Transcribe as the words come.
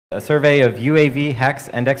A survey of UAV hacks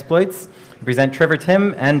and exploits. We present Trevor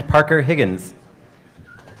Tim and Parker Higgins.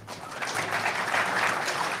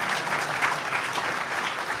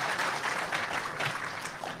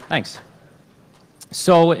 Thanks.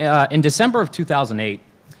 So in December of 2008,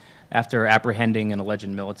 after apprehending an alleged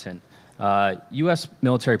militant, U.S.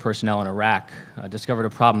 military personnel in Iraq discovered a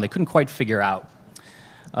problem they couldn't quite figure out.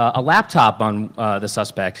 A laptop on the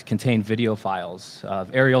suspect contained video files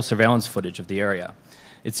of aerial surveillance footage of the area.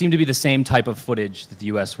 It seemed to be the same type of footage that the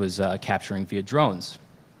U.S. was capturing via drones.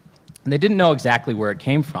 And they didn't know exactly where it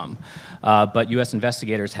came from, but U.S.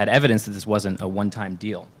 investigators had evidence that this wasn't a one-time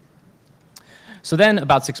deal. So then,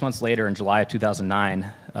 about 6 months later, in July of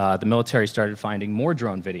 2009, the military started finding more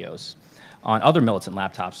drone videos on other militant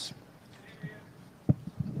laptops.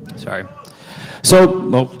 Sorry.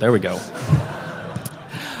 So, oh, there we go.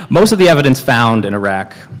 Most of the evidence was found in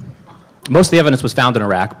Iraq,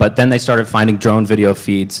 but then they started finding drone video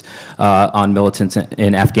feeds on militants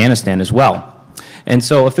in Afghanistan as well. And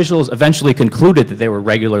so officials eventually concluded that they were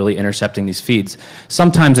regularly intercepting these feeds,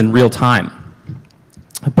 sometimes in real time.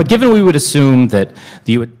 But given we would assume that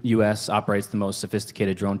the U.S. operates the most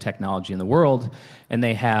sophisticated drone technology in the world, and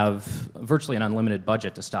they have virtually an unlimited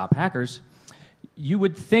budget to stop hackers, you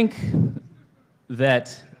would think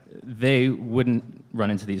that they wouldn't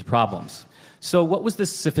run into these problems. So what was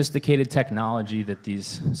this sophisticated technology that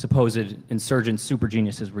these supposed insurgent super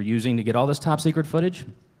geniuses were using to get all this top secret footage?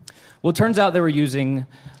 Well, it turns out they were using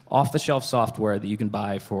off-the-shelf software that you can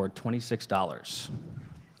buy for $26.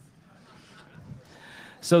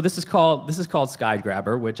 So this is called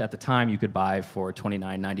SkyGrabber, which at the time you could buy for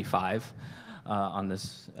 $29.95 on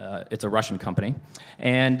this. It's a Russian company,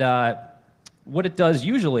 and what it does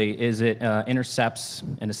usually is it intercepts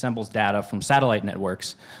and assembles data from satellite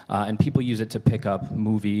networks, and people use it to pick up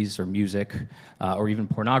movies or music or even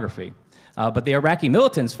pornography. But the Iraqi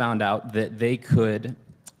militants found out that they could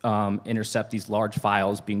intercept these large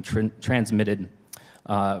files being transmitted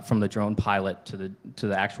from the drone pilot to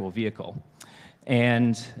the actual vehicle.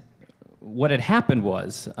 And what had happened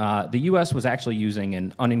was the U.S. was actually using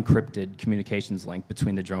an unencrypted communications link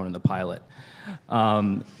between the drone and the pilot.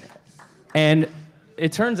 And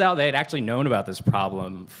it turns out they had actually known about this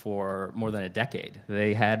problem for more than a decade.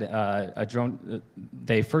 They had a drone,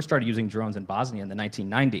 they first started using drones in Bosnia in the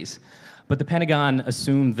 1990s, but the Pentagon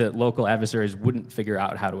assumed that local adversaries wouldn't figure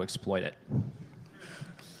out how to exploit it.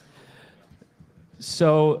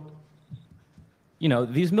 So, you know,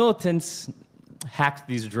 these militants hacked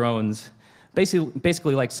these drones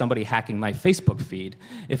basically like somebody hacking my Facebook feed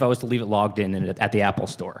if I was to leave it logged in at the Apple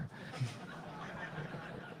Store.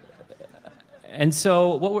 And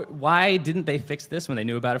so why didn't they fix this when they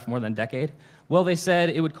knew about it for more than a decade? Well, they said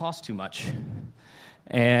it would cost too much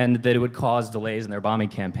and that it would cause delays in their bombing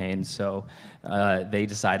campaigns, so they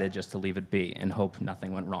decided just to leave it be and hope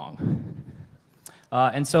nothing went wrong.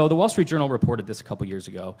 And so the Wall Street Journal reported this a couple years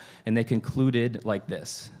ago, and they concluded like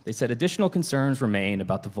this. They said, additional concerns remain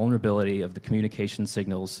about the vulnerability of the communication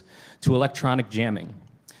signals to electronic jamming,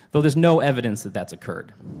 though there's no evidence that that's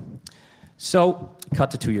occurred. So,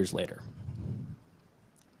 cut to 2 years later.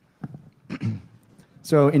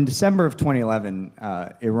 So in December of 2011,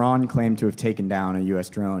 Iran claimed to have taken down a U.S.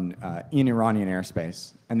 drone in Iranian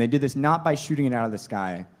airspace. And they did this not by shooting it out of the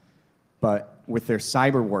sky, but with their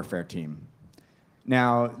cyber warfare team.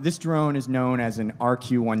 Now, this drone is known as an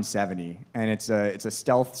RQ-170, and it's a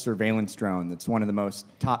stealth surveillance drone that's one of the most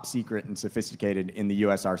top secret and sophisticated in the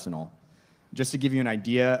U.S. arsenal. Just to give you an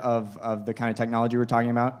idea of the kind of technology we're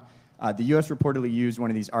talking about, the U.S. reportedly used one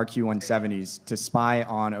of these RQ-170s to spy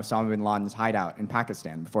on Osama bin Laden's hideout in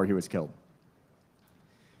Pakistan before he was killed.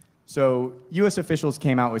 So U.S. officials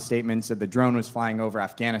came out with statements that the drone was flying over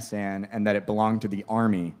Afghanistan and that it belonged to the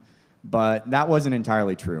army, but that wasn't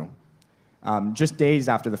entirely true. Just days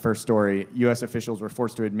after the first story, U.S. officials were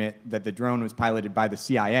forced to admit that the drone was piloted by the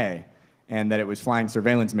CIA and that it was flying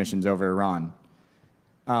surveillance missions over Iran.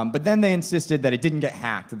 But then they insisted that it didn't get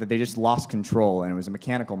hacked, that they just lost control and it was a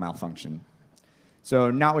mechanical malfunction. So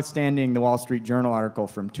notwithstanding the Wall Street Journal article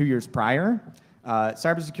from 2 years prior,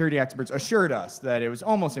 cybersecurity experts assured us that it was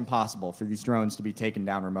almost impossible for these drones to be taken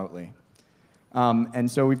down remotely. And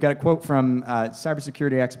so we've got a quote from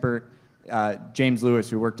cybersecurity expert James Lewis,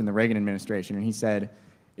 who worked in the Reagan administration, and he said,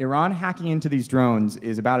 Iran hacking into these drones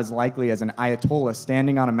is about as likely as an Ayatollah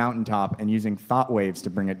standing on a mountaintop and using thought waves to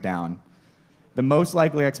bring it down. The most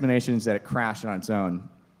likely explanation is that it crashed on its own.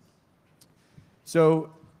 So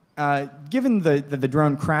given that the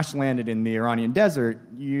drone crash landed in the Iranian desert,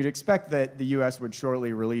 you'd expect that the US would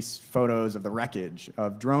shortly release photos of the wreckage,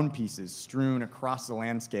 of drone pieces strewn across the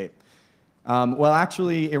landscape. Well,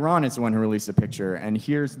 actually, Iran is the one who released the picture, and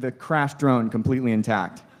here's the crashed drone completely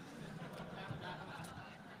intact.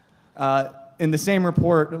 In the same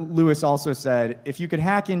report, Lewis also said, if you could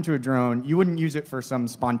hack into a drone, you wouldn't use it for some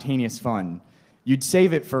spontaneous fun. You'd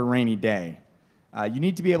save it for a rainy day. You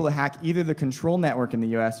need to be able to hack either the control network in the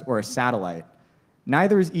US or a satellite.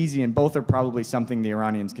 Neither is easy, and both are probably something the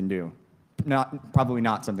Iranians can do. Probably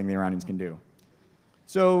not something the Iranians can do.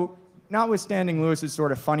 So, notwithstanding Lewis's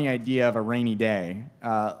sort of funny idea of a rainy day,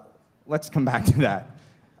 let's come back to that.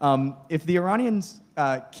 If the Iranians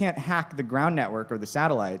can't hack the ground network or the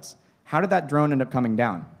satellites, how did that drone end up coming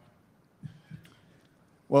down?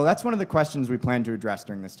 Well, that's one of the questions we plan to address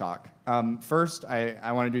during this talk. First,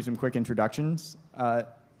 I want to do some quick introductions.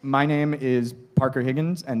 My name is Parker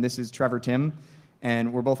Higgins, and this is Trevor Timm,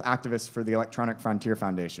 and we're both activists for the Electronic Frontier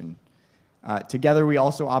Foundation. Together, we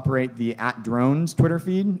also operate the @drones Twitter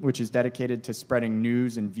feed, which is dedicated to spreading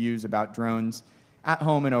news and views about drones at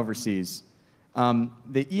home and overseas.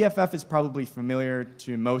 The EFF is probably familiar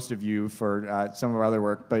to most of you for some of our other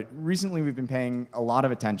work, but recently we've been paying a lot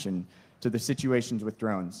of attention to the situations with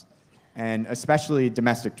drones, and especially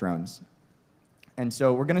domestic drones. And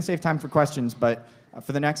so we're going to save time for questions, but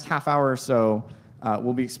for the next half hour or so,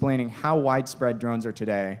 we'll be explaining how widespread drones are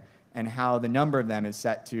today and how the number of them is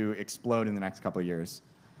set to explode in the next couple of years.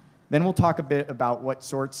 Then we'll talk a bit about what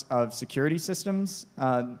sorts of security systems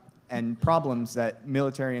and problems that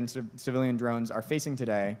military and civilian drones are facing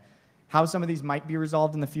today, how some of these might be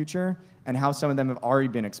resolved in the future, and how some of them have already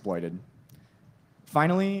been exploited.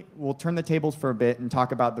 Finally, we'll turn the tables for a bit and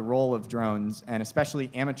talk about the role of drones, and especially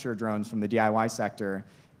amateur drones from the DIY sector,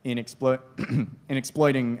 in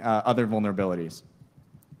exploiting other vulnerabilities.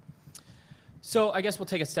 So I guess we'll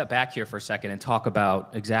take a step back here for a second and talk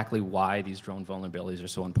about exactly why these drone vulnerabilities are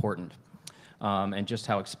so important. And just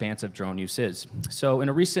how expansive drone use is. So in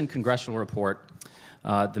a recent congressional report,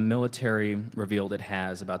 the military revealed it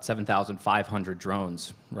has about 7,500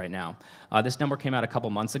 drones right now. This number came out a couple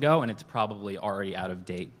months ago, and it's probably already out of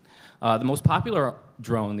date. The most popular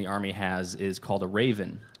drone the Army has is called a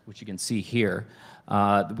Raven, which you can see here.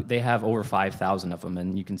 They have over 5,000 of them,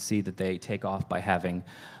 and you can see that they take off by having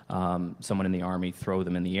someone in the Army throw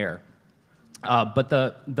them in the air. But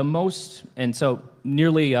the most, and so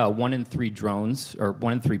nearly 1 in 3 drones, or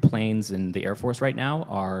 1 in 3 planes in the Air Force right now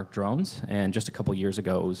are drones, and just a couple years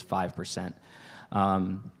ago it was 5%.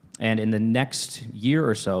 And in the next year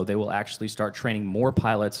or so, they will actually start training more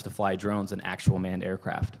pilots to fly drones than actual manned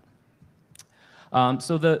aircraft.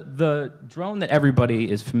 So the drone that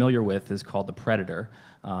everybody is familiar with is called the Predator,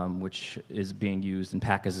 which is being used in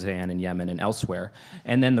Pakistan and Yemen and elsewhere.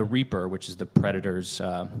 And then the Reaper, which is the Predator's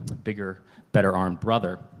bigger, better armed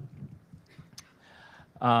brother.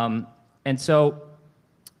 And so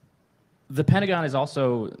the Pentagon is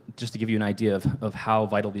also, just to give you an idea of how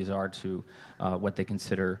vital these are to what they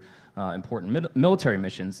consider important military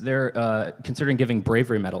missions, they're considering giving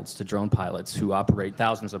bravery medals to drone pilots who operate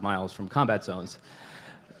thousands of miles from combat zones.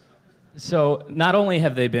 So not only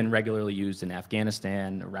have they been regularly used in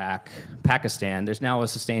Afghanistan, Iraq, Pakistan, there's now a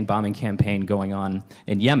sustained bombing campaign going on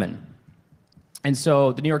in Yemen. And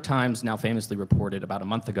so the New York Times now famously reported about a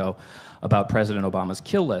month ago about President Obama's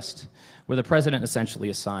kill list, where the president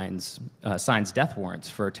essentially signs death warrants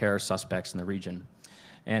for terror suspects in the region.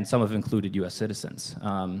 And some have included US citizens.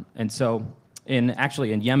 And so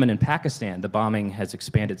actually in Yemen and Pakistan, the bombing has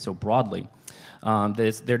expanded so broadly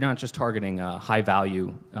that they're not just targeting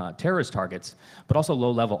high-value terrorist targets, but also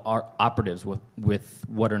low-level operatives with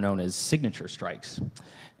what are known as signature strikes.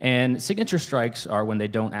 And signature strikes are when they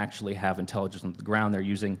don't actually have intelligence on the ground. They're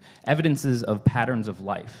using evidences of patterns of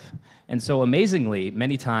life. And so amazingly,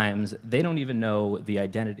 many times, they don't even know the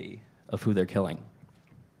identity of who they're killing.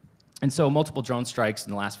 And so multiple drone strikes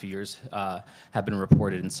in the last few years have been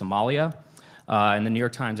reported in Somalia. And the New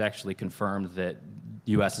York Times actually confirmed that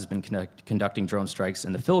the US has been conducting drone strikes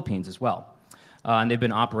in the Philippines as well. And they've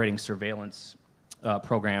been operating surveillance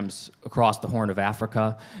programs across the Horn of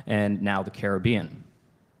Africa and now the Caribbean.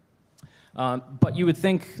 But you would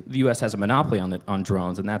think the US has a monopoly on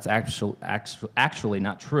drones, and that's actually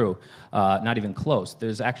not true, not even close.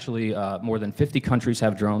 There's actually more than 50 countries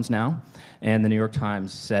have drones now, and the New York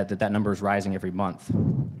Times said that that number is rising every month.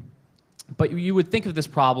 But you would think of this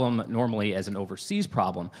problem normally as an overseas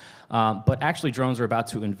problem, but actually drones are about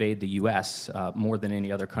to invade the US more than any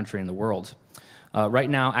other country in the world. Right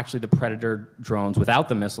now, actually, the Predator drones without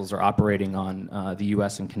the missiles are operating on the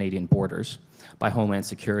US and Canadian borders by Homeland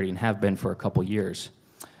Security and have been for a couple years.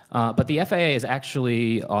 But the FAA is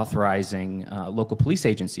actually authorizing local police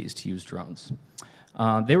agencies to use drones.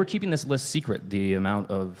 They were keeping this list secret, the amount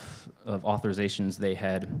of authorizations they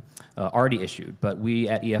had already issued. But we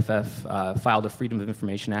at EFF filed a Freedom of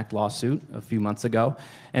Information Act lawsuit a few months ago,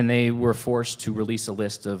 and they were forced to release a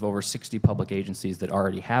list of over 60 public agencies that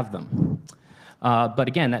already have them. But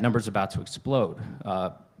again, that number is about to explode.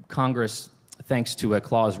 Congress, thanks to a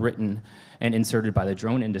clause written and inserted by the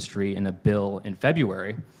drone industry in a bill in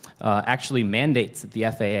February, actually mandates that the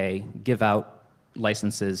FAA give out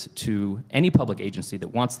licenses to any public agency that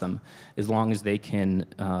wants them, as long as they can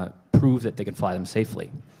prove that they can fly them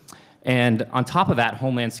safely. And on top of that,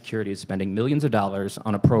 Homeland Security is spending millions of dollars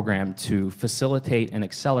on a program to facilitate and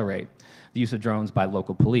accelerate the use of drones by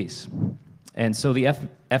local police. And so the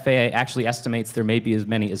FAA actually estimates there may be as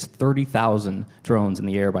many as 30,000 drones in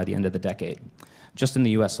the air by the end of the decade, just in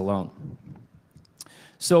the US alone.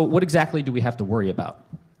 So what exactly do we have to worry about?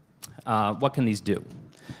 What can these do?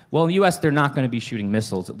 Well, in the US, they're not going to be shooting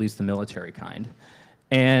missiles, at least the military kind.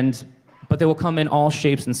 But they will come in all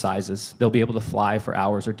shapes and sizes. They'll be able to fly for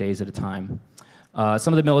hours or days at a time.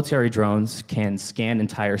 Some of the military drones can scan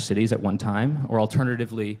entire cities at one time, or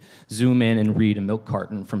alternatively, zoom in and read a milk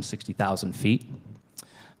carton from 60,000 feet.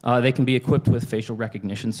 They can be equipped with facial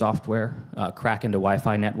recognition software, crack into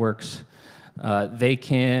Wi-Fi networks. They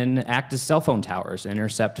can act as cell phone towers,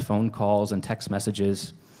 intercept phone calls and text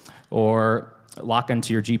messages, or lock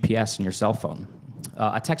into your GPS in your cell phone.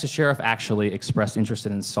 A Texas sheriff actually expressed interest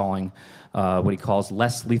in installing what he calls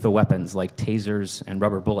less lethal weapons like tasers and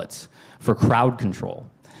rubber bullets for crowd control.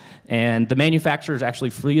 And the manufacturers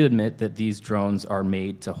actually freely admit that these drones are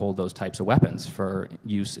made to hold those types of weapons for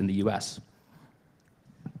use in the US.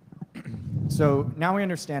 So now we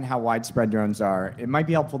understand how widespread drones are. It might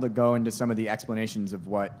be helpful to go into some of the explanations of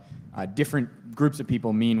what different groups of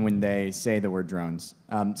people mean when they say the word drones.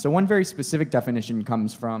 So one very specific definition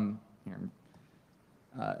comes from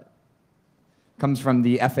the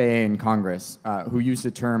FAA and Congress, who use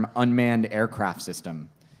the term unmanned aircraft system.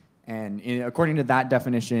 And according to that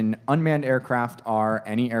definition, unmanned aircraft are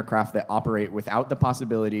any aircraft that operate without the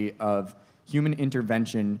possibility of human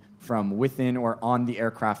intervention from within or on the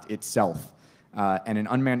aircraft itself. And an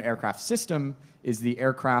unmanned aircraft system is the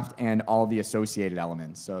aircraft and all the associated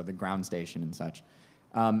elements, so the ground station and such.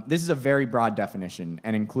 This is a very broad definition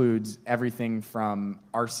and includes everything from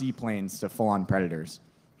RC planes to full-on predators.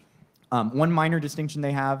 One minor distinction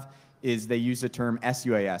they have is they use the term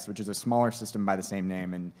SUAS, which is a smaller system by the same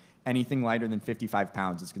name, and anything lighter than 55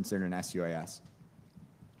 pounds is considered an SUAS.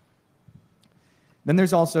 Then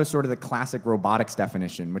there's also sort of the classic robotics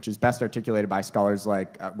definition, which is best articulated by scholars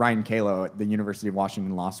like Ryan Calo at the University of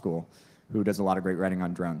Washington Law School, who does a lot of great writing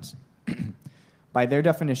on drones. By their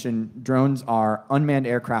definition, drones are unmanned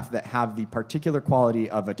aircraft that have the particular quality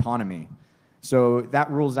of autonomy. So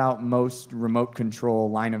that rules out most remote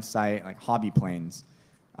control, line of sight, like hobby planes,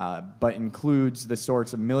 but includes the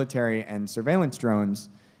sorts of military and surveillance drones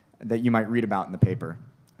that you might read about in the paper.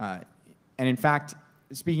 And in fact,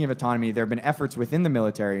 speaking of autonomy, there have been efforts within the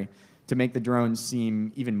military to make the drones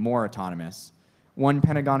seem even more autonomous. One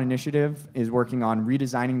Pentagon initiative is working on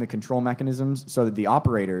redesigning the control mechanisms so that the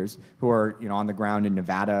operators who are on the ground in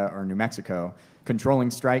Nevada or New Mexico,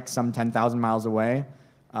 controlling strikes some 10,000 miles away,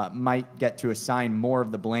 might get to assign more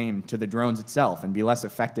of the blame to the drones itself and be less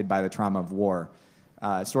affected by the trauma of war.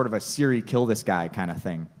 Sort of a Siri kill this guy kind of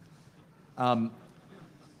thing.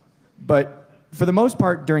 But for the most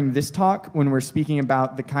part, during this talk, when we're speaking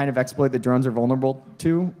about the kind of exploit that drones are vulnerable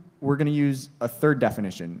to, we're going to use a third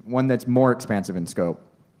definition, one that's more expansive in scope.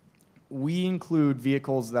 We include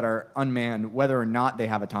vehicles that are unmanned, whether or not they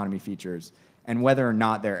have autonomy features, and whether or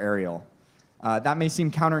not they're aerial. That may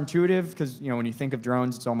seem counterintuitive, because when you think of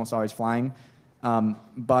drones, it's almost always flying.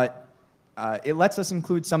 But it lets us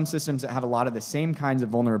include some systems that have a lot of the same kinds of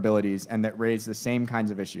vulnerabilities and that raise the same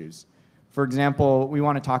kinds of issues. For example, we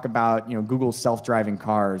want to talk about Google's self-driving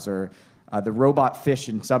cars, or the robot fish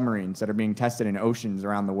in submarines that are being tested in oceans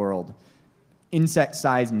around the world,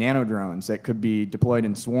 insect-sized nanodrones that could be deployed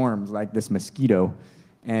in swarms like this mosquito,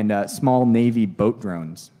 and small Navy boat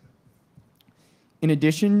drones. In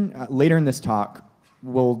addition, later in this talk,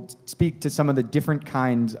 we'll speak to some of the different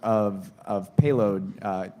kinds of payload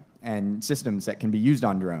and systems that can be used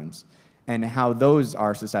on drones, and how those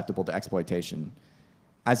are susceptible to exploitation.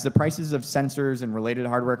 As the prices of sensors and related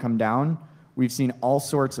hardware come down, we've seen all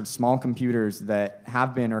sorts of small computers that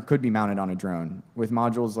have been or could be mounted on a drone, with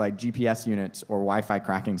modules like GPS units or Wi-Fi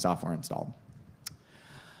cracking software installed.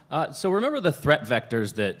 So remember the threat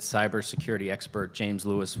vectors that cybersecurity expert James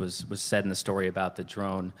Lewis was said in the story about the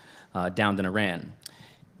drone downed in Iran.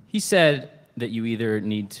 He said that you either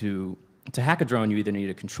need to hack a drone, you either need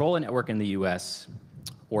to control a network in the US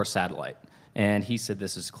or satellite. And he said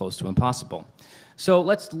this is close to impossible. So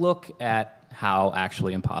let's look at how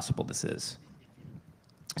actually impossible this is.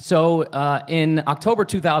 So in October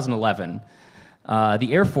 2011,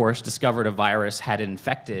 the Air Force discovered a virus had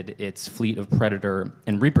infected its fleet of Predator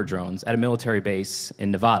and Reaper drones at a military base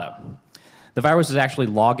in Nevada. The virus was actually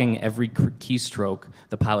logging every keystroke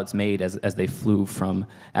the pilots made as they flew from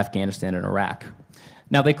Afghanistan and Iraq.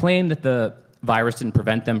 Now, they claimed that the virus didn't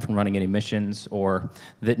prevent them from running any missions or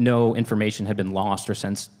that no information had been lost or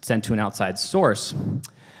sent to an outside source.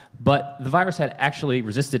 But the virus had actually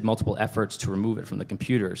resisted multiple efforts to remove it from the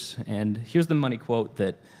computers. And here's the money quote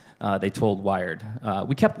that they told Wired.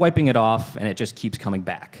 We kept wiping it off, and it just keeps coming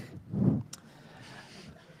back.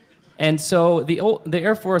 And so the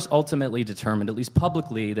Air Force ultimately determined, at least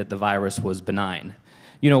publicly, that the virus was benign.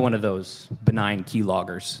 You know, one of those benign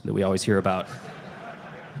keyloggers that we always hear about.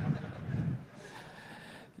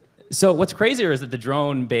 So what's crazier is that the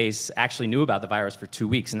drone base actually knew about the virus for 2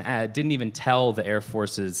 weeks and didn't even tell the Air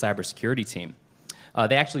Force's cybersecurity team.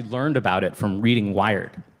 They actually learned about it from reading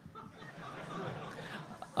Wired.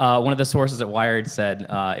 One of the sources at Wired said,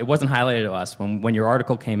 it wasn't highlighted to us. When your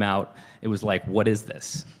article came out, it was like, what is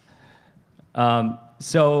this?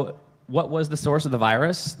 So what was the source of the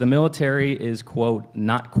virus? The military is, quote,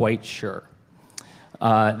 not quite sure.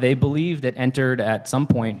 They believed it entered at some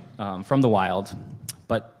point from the wild,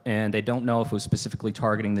 and they don't know if it was specifically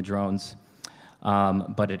targeting the drones,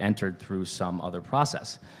 but it entered through some other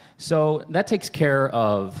process. So that takes care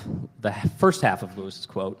of the first half of Lewis's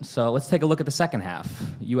quote. So let's take a look at the second half,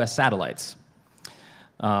 US satellites.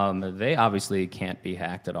 They obviously can't be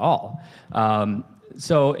hacked at all.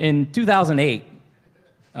 So in 2008,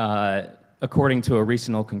 according to a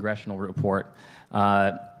recent congressional report,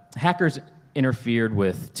 hackers interfered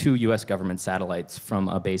with 2 US government satellites from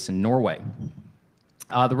a base in Norway.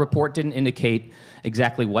 The report didn't indicate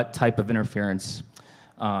exactly what type of interference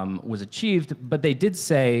was achieved, but they did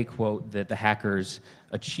say, quote, that the hackers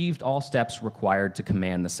achieved all steps required to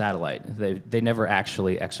command the satellite. They never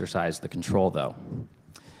actually exercised the control, though.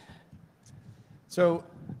 So,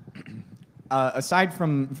 aside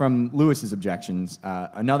from Lewis's objections,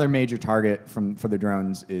 another major target for the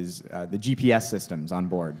drones is the GPS systems on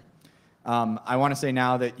board. I want to say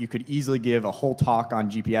now that you could easily give a whole talk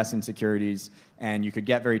on GPS insecurities, and you could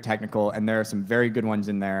get very technical, and there are some very good ones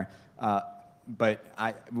in there, but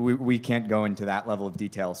we can't go into that level of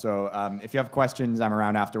detail. So if you have questions, I'm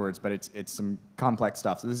around afterwards, but it's some complex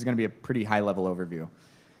stuff. So this is going to be a pretty high-level overview.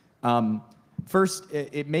 First,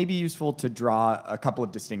 it may be useful to draw a couple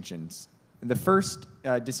of distinctions. The first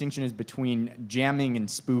distinction is between jamming and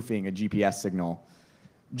spoofing a GPS signal.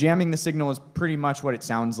 Jamming the signal is pretty much what it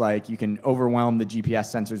sounds like. You can overwhelm the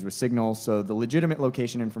GPS sensors with signals, so the legitimate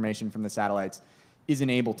location information from the satellites isn't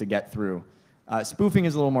able to get through. Spoofing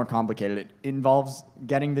is a little more complicated. It involves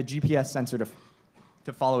getting the GPS sensor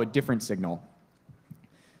to follow a different signal.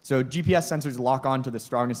 So GPS sensors lock on to the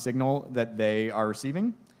strongest signal that they are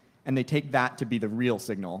receiving, and they take that to be the real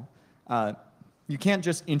signal. You can't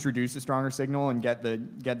just introduce a stronger signal and get the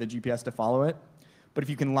GPS to follow it. But if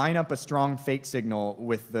you can line up a strong fake signal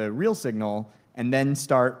with the real signal and then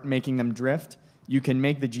start making them drift, you can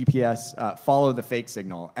make the GPS follow the fake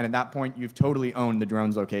signal. And at that point, you've totally owned the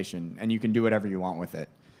drone's location, and you can do whatever you want with it.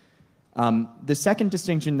 The second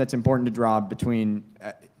distinction that's important to draw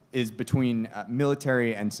is between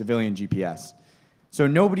military and civilian GPS. So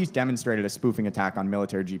nobody's demonstrated a spoofing attack on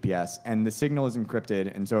military GPS, and the signal is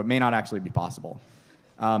encrypted, and so it may not actually be possible.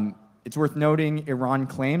 It's worth noting Iran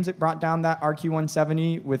claims it brought down that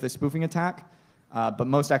RQ-170 with a spoofing attack, but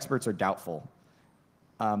most experts are doubtful.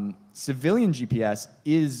 Civilian GPS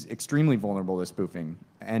is extremely vulnerable to spoofing,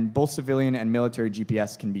 and both civilian and military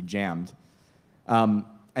GPS can be jammed. And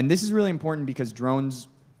this is really important because drones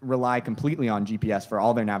rely completely on GPS for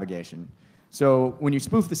all their navigation. So when you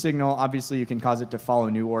spoof the signal, obviously you can cause it to follow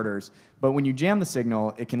new orders, but when you jam the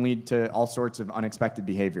signal, it can lead to all sorts of unexpected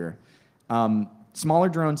behavior. Smaller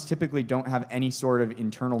drones typically don't have any sort of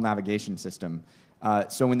internal navigation system.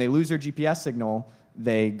 So when they lose their GPS signal,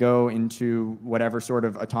 they go into whatever sort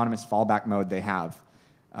of autonomous fallback mode they have.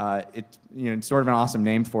 It's sort of an awesome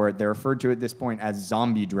name for it. They're referred to at this point as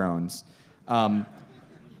zombie drones.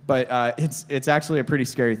 But it's actually a pretty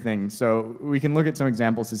scary thing. So we can look at some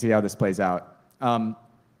examples to see how this plays out.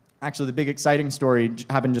 Actually, the big exciting story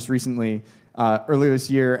happened just recently. Earlier this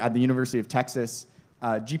year at the University of Texas,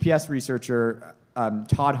 GPS researcher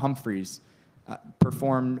Todd Humphreys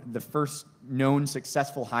performed the first known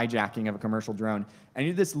successful hijacking of a commercial drone. And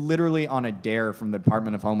he did this literally on a dare from the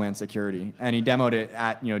Department of Homeland Security. And he demoed it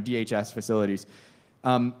at DHS facilities.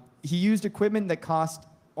 He used equipment that cost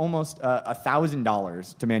almost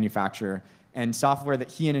 $1,000 to manufacture, and software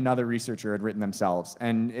that he and another researcher had written themselves.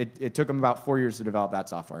 And it took him about 4 years to develop that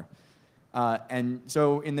software. And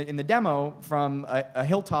so in the demo, from a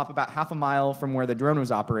hilltop about half a mile from where the drone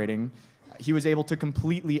was operating, he was able to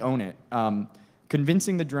completely own it,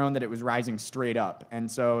 convincing the drone that it was rising straight up.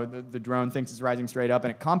 And so the drone thinks it's rising straight up,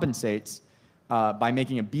 and it compensates by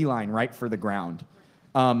making a beeline right for the ground.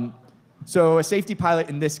 So a safety pilot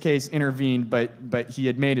in this case intervened, but he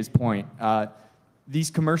had made his point. These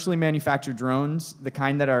commercially manufactured drones, the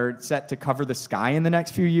kind that are set to cover the sky in the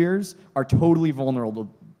next few years, are totally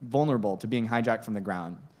vulnerable to being hijacked from the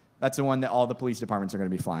ground. That's the one that all the police departments are going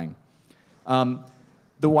to be flying.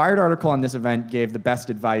 The Wired article on this event gave the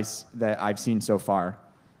best advice that I've seen so far.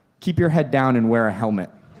 Keep your head down and wear a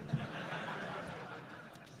helmet.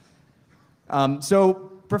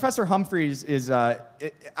 So Professor Humphreys is,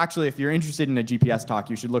 actually, if you're interested in a GPS talk,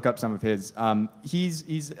 you should look up some of his.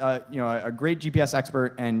 He's a great GPS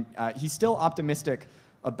expert, and he's still optimistic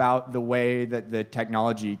about the way that the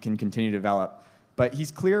technology can continue to develop. But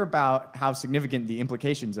he's clear about how significant the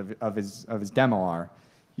implications of his demo are.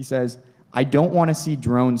 He says, "I don't want to see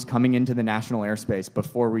drones coming into the national airspace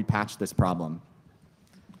before we patch this problem."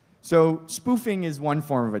 So spoofing is one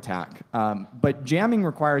form of attack, but jamming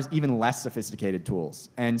requires even less sophisticated tools.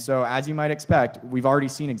 And so, as you might expect, we've already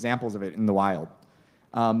seen examples of it in the wild.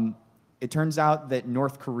 It turns out that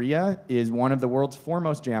North Korea is one of the world's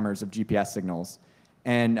foremost jammers of GPS signals.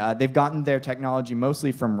 And they've gotten their technology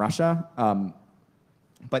mostly from Russia,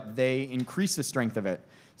 but they increase the strength of it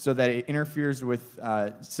so that it interferes with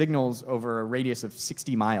signals over a radius of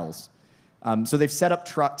 60 miles. So they've set up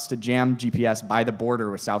trucks to jam GPS by the border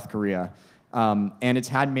with South Korea, and it's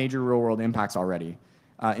had major real-world impacts already.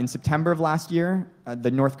 In September of last year, the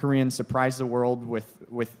North Koreans surprised the world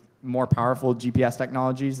with more powerful GPS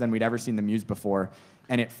technologies than we'd ever seen them use before,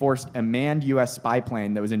 and it forced a manned U.S. spy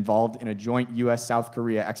plane that was involved in a joint U.S.-South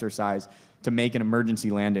Korea exercise to make an emergency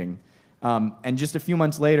landing. And just a few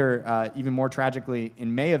months later, even more tragically,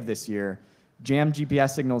 in May of this year, jammed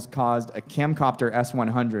GPS signals caused a Camcopter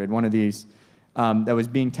S-100, one of these, that was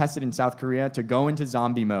being tested in South Korea, to go into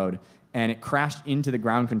zombie mode, and it crashed into the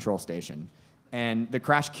ground control station. And the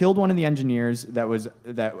crash killed one of the engineers that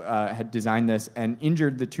had designed this and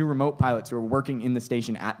injured the 2 remote pilots who were working in the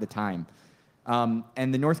station at the time.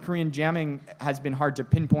 And the North Korean jamming has been hard to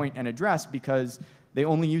pinpoint and address because they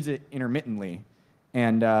only use it intermittently.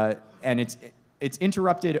 And it's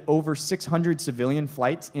interrupted over 600 civilian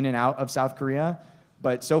flights in and out of South Korea,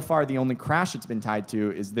 but so far the only crash it's been tied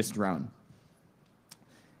to is this drone.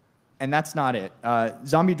 And that's not it.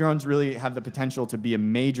 Zombie drones really have the potential to be a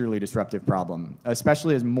majorly disruptive problem,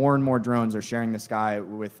 especially as more and more drones are sharing the sky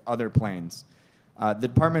with other planes. The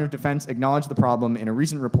Department of Defense acknowledged the problem in a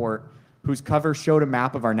recent report whose cover showed a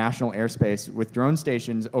map of our national airspace with drone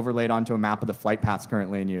stations overlaid onto a map of the flight paths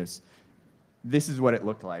currently in use. This is what it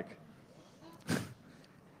looked like.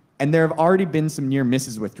 And there have already been some near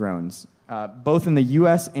misses with drones, both in the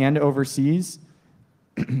US and overseas.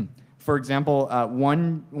 For example,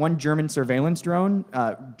 one German surveillance drone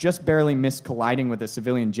just barely missed colliding with a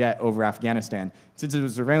civilian jet over Afghanistan. Since it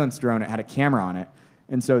was a surveillance drone, it had a camera on it.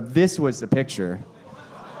 And so this was the picture.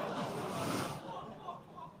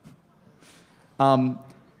 So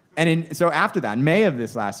after that, in May of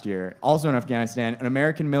this last year, also in Afghanistan, an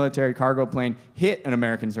American military cargo plane hit an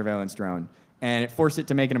American surveillance drone, and it forced it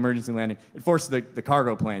to make an emergency landing. It forced the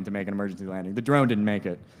cargo plane to make an emergency landing. The drone didn't make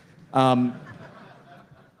it. And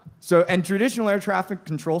traditional air traffic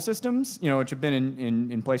control systems, which have been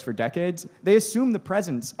in place for decades, they assume the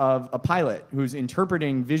presence of a pilot who's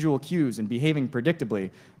interpreting visual cues and behaving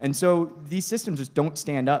predictably. And so these systems just don't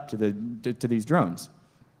stand up to these drones.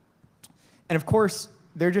 And of course,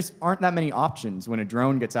 there just aren't that many options when a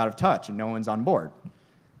drone gets out of touch and no one's on board.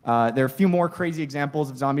 There are a few more crazy examples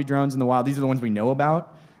of zombie drones in the wild. These are the ones we know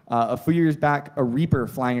about. A few years back, a Reaper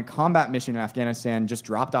flying a combat mission in Afghanistan just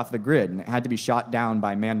dropped off the grid, and it had to be shot down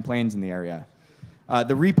by manned planes in the area.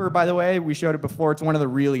 The Reaper, by the way, we showed it before. It's one of the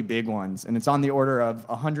really big ones, and it's on the order of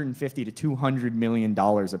 $150 to $200 million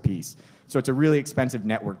a piece. So it's a really expensive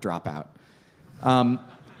network dropout.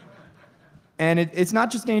 And it's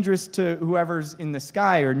not just dangerous to whoever's in the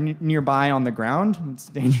sky or nearby on the ground. It's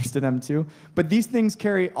dangerous to them too. But these things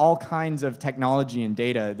carry all kinds of technology and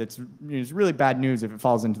data that's really bad news if it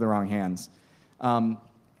falls into the wrong hands.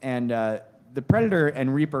 The Predator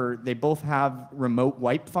and Reaper, they both have remote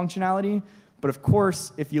wipe functionality. But of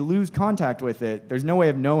course, if you lose contact with it, there's no way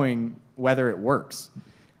of knowing whether it works.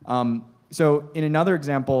 So in another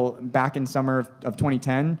example, back in summer of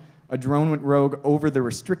 2010, a drone went rogue over the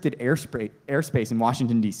restricted airspace in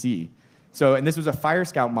Washington, D.C. So, and this was a Fire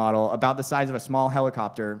Scout model about the size of a small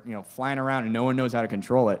helicopter, flying around and no one knows how to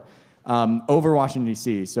control it, over Washington,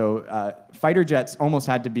 D.C. So fighter jets almost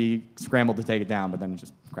had to be scrambled to take it down, but then it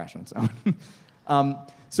just crashed on its own.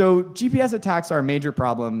 So GPS attacks are a major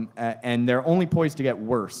problem, and they're only poised to get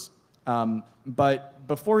worse. But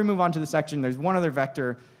before we move on to the section, there's one other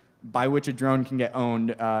vector by which a drone can get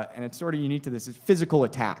owned, and it's sort of unique to this, is physical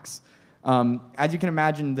attacks. As you can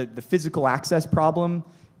imagine, the physical access problem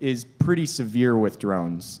is pretty severe with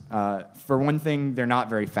drones. For one thing, they're not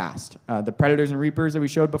very fast. The Predators and Reapers that we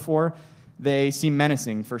showed before, they seem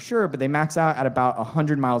menacing for sure, but they max out at about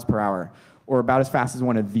 100 miles per hour, or about as fast as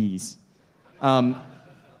one of these.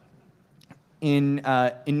 In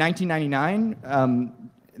 1999,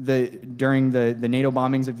 during the NATO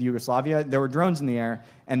bombings of Yugoslavia, there were drones in the air,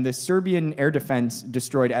 and the Serbian air defense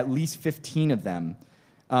destroyed at least 15 of them.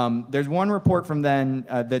 There's one report from then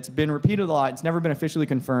that's been repeated a lot, it's never been officially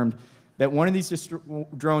confirmed, that one of these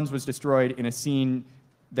drones was destroyed in a scene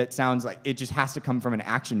that sounds like it just has to come from an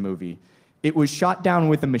action movie. It was shot down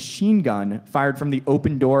with a machine gun fired from the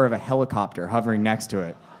open door of a helicopter hovering next to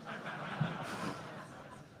it.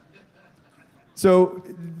 So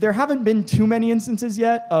there haven't been too many instances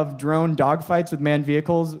yet of drone dogfights with manned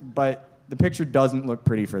vehicles, but the picture doesn't look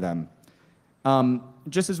pretty for them.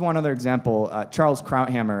 Just as one other example, Charles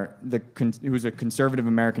Krauthammer, who's a conservative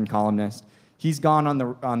American columnist, he's gone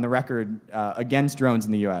on the record against drones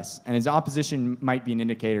in the U.S., and his opposition might be an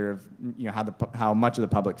indicator of how much of the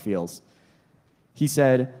public feels. He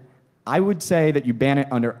said, "I would say that you ban it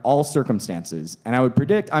under all circumstances, and I would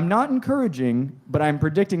predict, I'm not encouraging, but I'm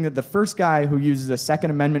predicting that the first guy who uses a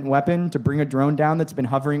Second Amendment weapon to bring a drone down that's been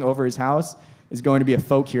hovering over his house is going to be a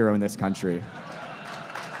folk hero in this country."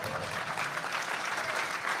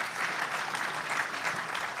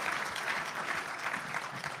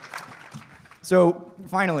 So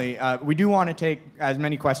finally, we do want to take as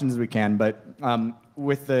many questions as we can, but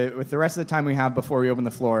with the rest of the time we have before we open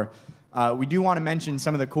the floor, we do want to mention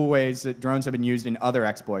some of the cool ways that drones have been used in other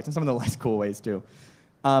exploits, and some of the less cool ways too.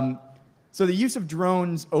 So the use of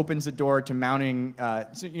drones opens the door to mounting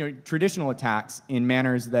traditional attacks in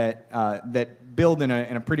manners that build in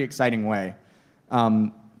a pretty exciting way.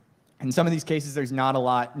 In some of these cases, there's not a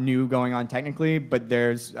lot new going on technically, but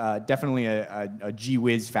there's definitely a gee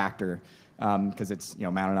whiz factor because it's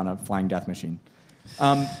mounted on a flying death machine.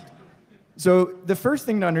 So the first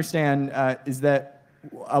thing to understand is that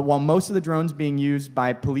while most of the drones being used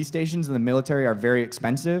by police stations and the military are very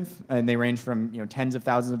expensive, and they range from tens of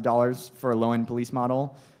thousands of dollars for a low-end police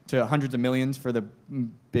model to hundreds of millions for the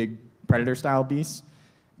big Predator-style beasts,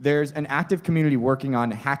 there's an active community working on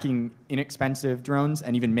hacking inexpensive drones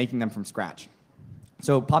and even making them from scratch.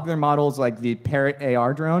 So popular models like the Parrot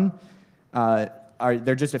AR drone,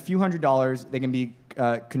 they're just a few $100s. They can be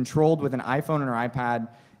controlled with an iPhone or iPad,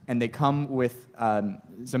 and they come with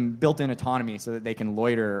some built-in autonomy so that they can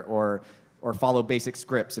loiter or follow basic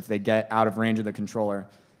scripts if they get out of range of the controller.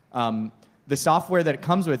 The software that it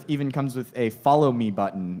comes with even comes with a follow me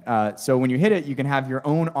button. So when you hit it, you can have your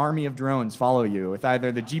own army of drones follow you with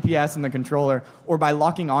either the GPS and the controller or by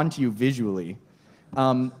locking onto you visually.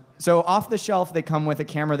 So off the shelf, they come with a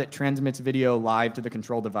camera that transmits video live to the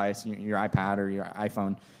control device, your iPad or your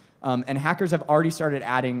iPhone. And hackers have already started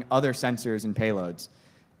adding other sensors and payloads.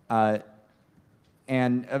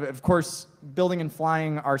 And of course, building and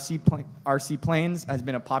flying RC planes has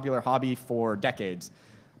been a popular hobby for decades.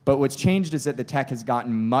 But what's changed is that the tech has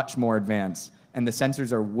gotten much more advanced, and the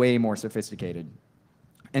sensors are way more sophisticated.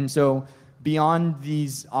 And so beyond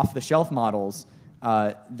these off-the-shelf models,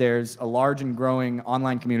 there's a large and growing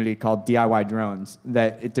online community called DIY Drones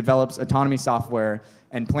that it develops autonomy software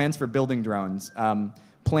and plans for building drones.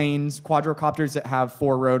 Planes, quadrocopters that have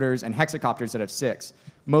 4 rotors, and hexacopters that have 6.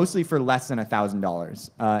 Mostly for less than $1,000.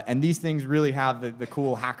 And these things really have the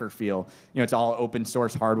cool hacker feel. It's all open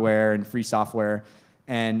source hardware and free software.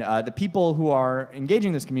 And the people who are engaging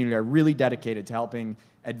in this community are really dedicated to helping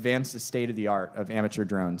advance the state of the art of amateur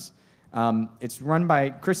drones. It's run by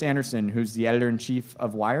Chris Anderson, who's the editor-in-chief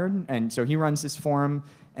of Wired. And so he runs this forum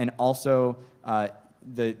and also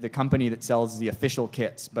the company that sells the official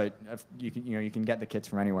kits, but you can get the kits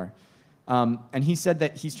from anywhere. And he said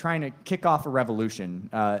that he's trying to kick off a revolution.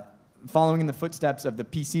 Following in the footsteps of the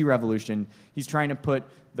PC revolution, he's trying to put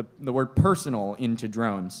the word personal into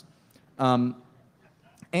drones.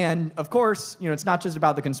 And of course, it's not just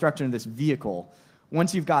about the construction of this vehicle.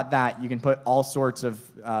 Once you've got that, you can put all sorts of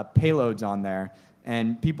payloads on there,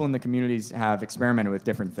 and people in the communities have experimented with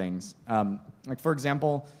different things. Like for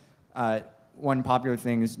example, one popular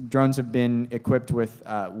thing is drones have been equipped with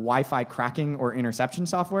Wi-Fi cracking or interception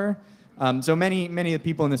software. So many of the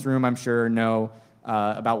people in this room, I'm sure, know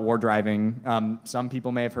about war driving. Some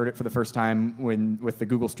people may have heard it for the first time with the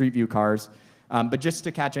Google Street View cars. But just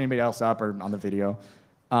to catch anybody else up or on the video,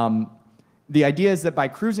 the idea is that by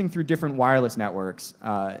cruising through different wireless networks,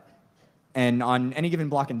 and on any given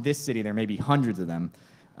block in this city, there may be hundreds of them,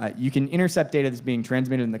 you can intercept data that's being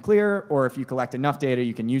transmitted in the clear, or if you collect enough data,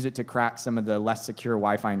 you can use it to crack some of the less secure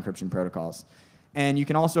Wi-Fi encryption protocols. And you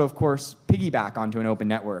can also, of course, piggyback onto an open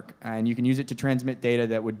network, and you can use it to transmit data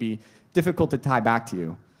that would be difficult to tie back to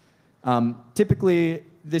you. Typically,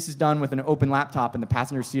 this is done with an open laptop in the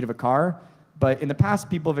passenger seat of a car, but in the past,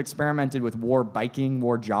 people have experimented with war biking,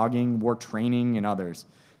 war jogging, war training, and others.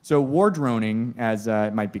 So war droning, as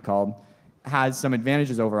it might be called, has some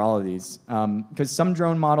advantages over all of these, because some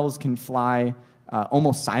drone models can fly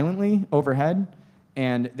almost silently overhead,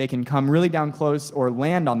 and they can come really down close or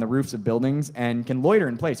land on the roofs of buildings and can loiter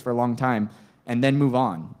in place for a long time and then move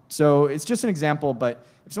on. So it's just an example, but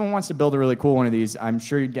if someone wants to build a really cool one of these, I'm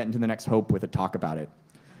sure you'd get into the next Hope with a talk about it.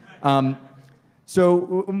 But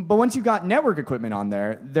once you've got network equipment on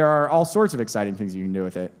there, there are all sorts of exciting things you can do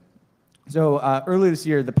with it. So earlier this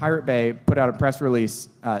year, the Pirate Bay put out a press release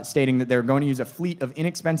stating that they're going to use a fleet of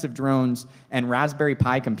inexpensive drones and Raspberry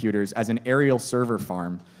Pi computers as an aerial server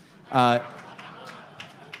farm.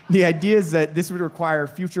 The idea is that this would require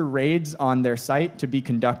future raids on their site to be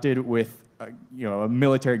conducted with a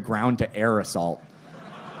military ground-to-air assault.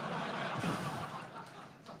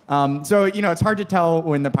 So, it's hard to tell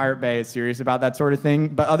when the Pirate Bay is serious about that sort of thing,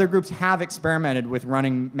 but other groups have experimented with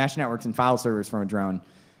running mesh networks and file servers from a drone.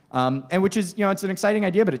 And which is, it's an exciting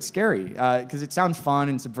idea, but it's scary because it sounds fun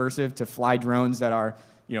and subversive to fly drones that are,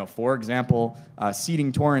 for example,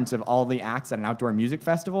 seeding torrents of all the acts at an outdoor music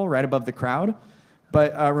festival right above the crowd.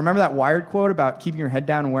 But remember that Wired quote about keeping your head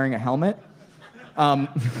down and wearing a helmet?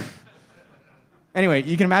 Anyway,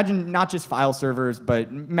 you can imagine not just file servers,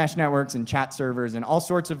 but mesh networks and chat servers and all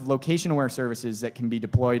sorts of location-aware services that can be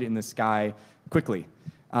deployed in the sky quickly.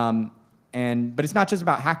 But it's not just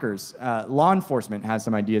about hackers. Law enforcement has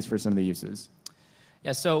some ideas for some of the uses.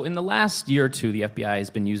 Yeah, so in the last year or two, the FBI has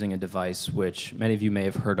been using a device which many of you may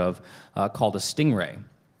have heard of called a Stingray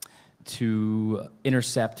to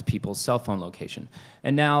intercept people's cell phone location.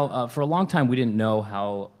 And now, for a long time, we didn't know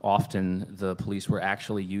how often the police were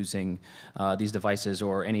actually using these devices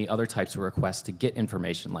or any other types of requests to get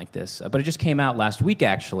information like this. But it just came out last week,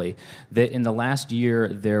 actually, that in the last year,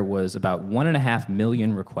 there was about 1.5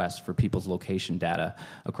 million requests for people's location data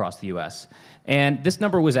across the US. And this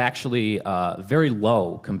number was actually very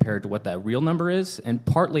low compared to what that real number is, and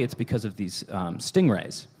partly it's because of these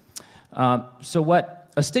Stingrays. So what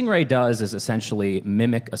a Stingray does is essentially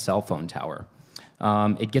mimic a cell phone tower.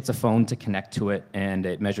 It gets a phone to connect to it, and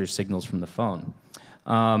it measures signals from the phone.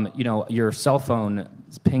 Your cell phone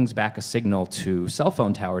pings back a signal to cell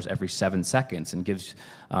phone towers every 7 seconds and gives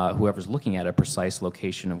whoever's looking at a precise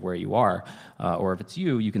location of where you are. Or if it's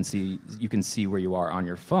you can see where you are on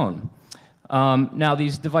your phone. Now,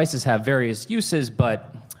 these devices have various uses,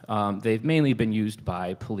 but they've mainly been used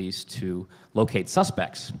by police to locate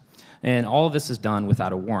suspects. And all of this is done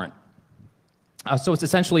without a warrant. So it's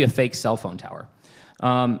essentially a fake cell phone tower.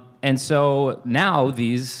 And so now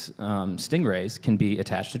these Stingrays can be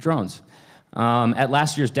attached to drones. At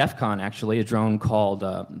last year's DEF CON, actually, a drone called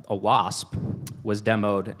a Wasp was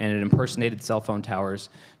demoed, and it impersonated cell phone towers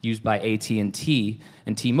used by AT&T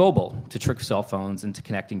and T-Mobile to trick cell phones into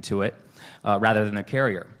connecting to it rather than a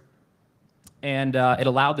carrier. And it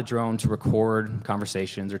allowed the drone to record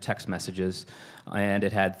conversations or text messages, and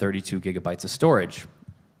it had 32 gigabytes of storage.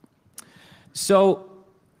 So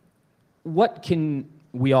what can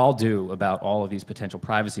we all do about all of these potential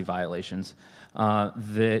privacy violations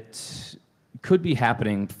that could be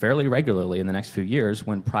happening fairly regularly in the next few years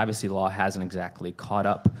when privacy law hasn't exactly caught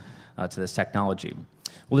up to this technology?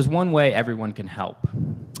 Well, there's one way everyone can help.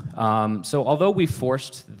 So although we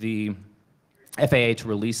forced the FAA to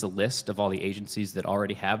release a list of all the agencies that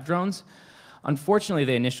already have drones, unfortunately,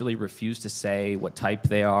 they initially refused to say what type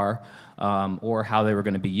they are or how they were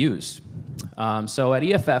going to be used. So at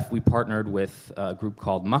EFF, we partnered with a group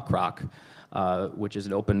called Muckrock, which is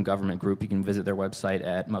an open government group. You can visit their website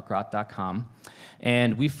at muckrock.com.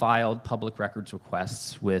 And we filed public records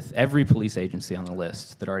requests with every police agency on the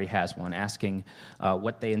list that already has one, asking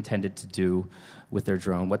what they intended to do with their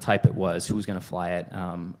drone, what type it was, who was going to fly it,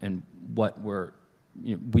 and what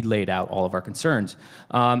we laid out all of our concerns.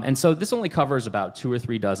 And so this only covers about 2 or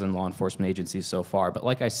 3 dozen law enforcement agencies so far. But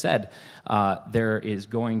like I said, there is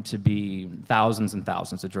going to be thousands and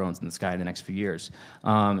thousands of drones in the sky in the next few years.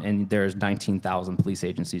 And there's 19,000 police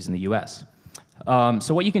agencies in the US.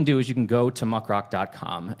 So what you can do is you can go to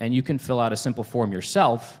muckrock.com and you can fill out a simple form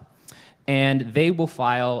yourself, and they will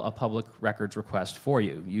file a public records request for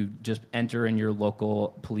you. You just enter in your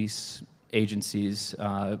local police agency's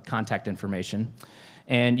contact information,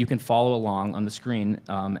 and you can follow along on the screen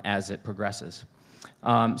as it progresses.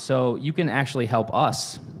 So you can actually help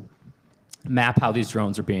us map how these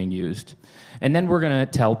drones are being used. And then we're going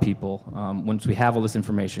to tell people, once we have all this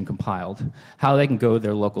information compiled, how they can go to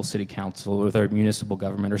their local city council or their municipal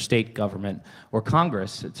government or state government or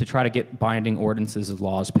Congress to try to get binding ordinances and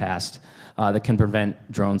laws passed that can prevent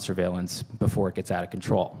drone surveillance before it gets out of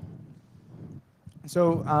control.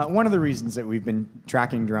 So one of the reasons that we've been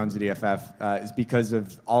tracking drones at EFF is because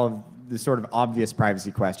of all of the sort of obvious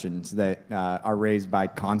privacy questions that are raised by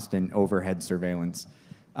constant overhead surveillance.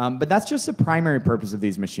 But that's just the primary purpose of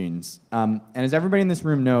these machines. And as everybody in this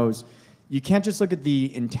room knows, you can't just look at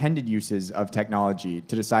the intended uses of technology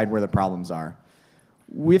to decide where the problems are.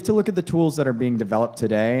 We have to look at the tools that are being developed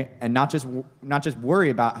today and not just worry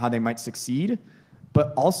about how they might succeed,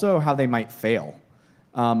 but also how they might fail.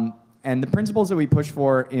 And the principles that we push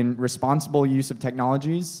for in responsible use of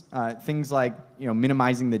technologies, things like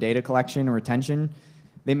minimizing the data collection and retention,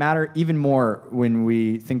 they matter even more when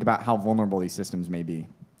we think about how vulnerable these systems may be.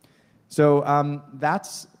 So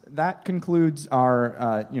that concludes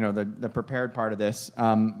our the prepared part of this.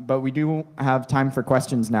 But we do have time for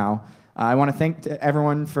questions now. I want to thank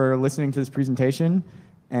everyone for listening to this presentation,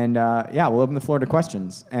 and yeah, we'll open the floor to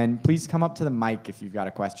questions. And please come up to the mic if you've got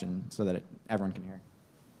a question, so that everyone can hear.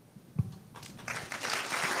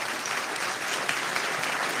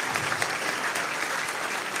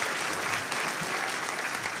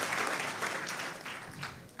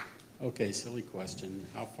 Okay, silly question.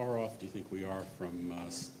 How far off do you think we are from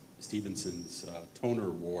Stevenson's toner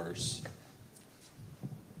wars?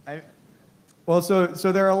 Well, so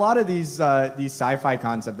there are a lot of these sci-fi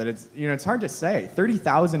concepts that it's hard to say.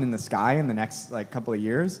 30,000 in the sky in the next couple of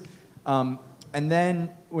years, and then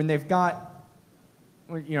when they've got,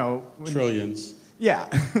 Trillions. Yeah,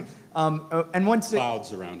 and once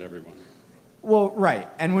Clouds around everyone. Well, right,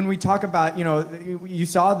 and when we talk about, you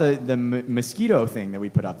saw the mosquito thing that we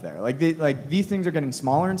put up there. These things are getting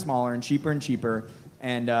smaller and smaller and cheaper,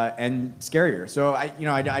 and scarier. So I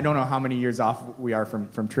don't know how many years off we are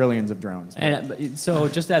from trillions of drones. And so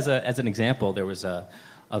just as an example, there was a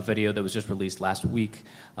video that was just released last week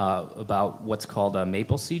about what's called a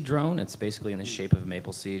maple seed drone. It's basically in the shape of a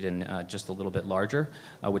maple seed and just a little bit larger,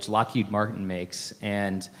 which Lockheed Martin makes.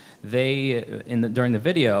 And they, during the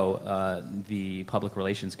video, the public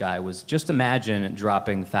relations guy was just imagine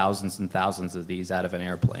dropping thousands and thousands of these out of an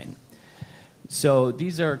airplane. So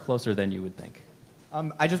these are closer than you would think.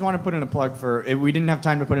 I just want to put in a plug for, we didn't have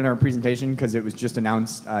time to put in our presentation because it was just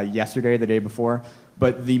announced yesterday, the day before,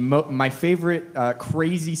 but my favorite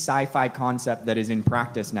crazy sci-fi concept that is in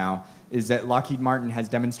practice now is that Lockheed Martin has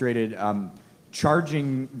demonstrated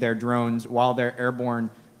charging their drones while they're airborne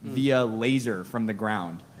via laser from the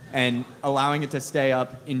ground and allowing it to stay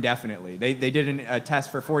up indefinitely. They did a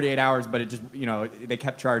test for 48 hours, but it just, they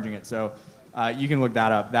kept charging it. So you can look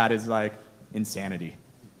that up. That is insanity.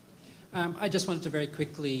 I just wanted to very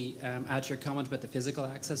quickly add to your comment about the physical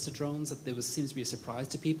access to drones, that there seems to be a surprise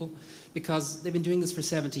to people, because they've been doing this for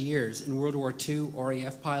 70 years. In World War II,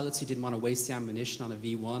 RAF pilots who didn't want to waste the ammunition on a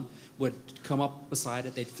V1 would come up beside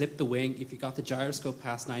it, they'd flip the wing. If you got the gyroscope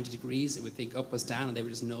past 90 degrees, it would think up was down, and they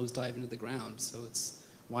would just nosedive into the ground. So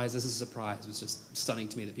why is this a surprise? It was just stunning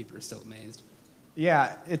to me that people are still amazed.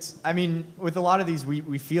 Yeah, with a lot of these,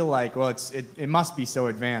 we feel like, well, it must be so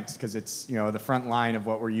advanced because it's, the front line of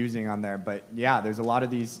what we're using on there. But yeah, there's a lot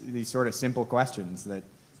of these sort of simple questions that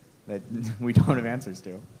we don't have answers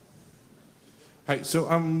to. Hi, so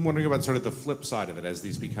I'm wondering about sort of the flip side of it as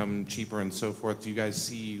these become cheaper and so forth. Do you guys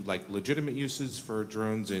see legitimate uses for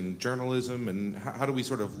drones in journalism, and how do we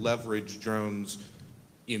sort of leverage drones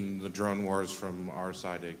in the drone wars from our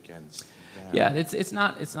side against? Yeah, it's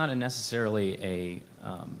not necessarily a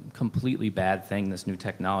completely bad thing, this new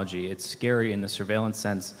technology. It's scary in the surveillance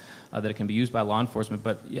sense that it can be used by law enforcement,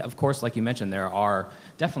 but yeah, of course, like you mentioned, there are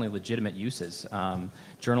definitely legitimate uses.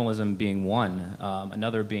 Journalism being one,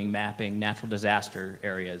 another being mapping natural disaster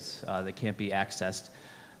areas that can't be accessed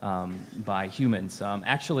by humans.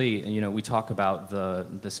 Actually, we talk about the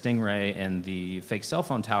Stingray and the fake cell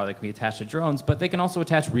phone tower that can be attached to drones, but they can also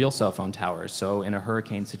attach real cell phone towers. So in a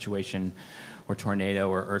hurricane situation or tornado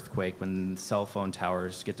or earthquake, when cell phone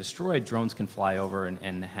towers get destroyed, drones can fly over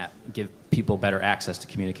and give people better access to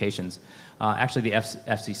communications. Actually, the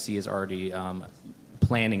FCC is already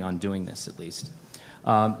planning on doing this, at least.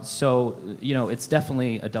 So, it's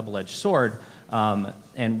definitely a double-edged sword.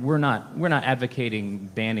 And we're not advocating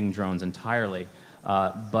banning drones entirely,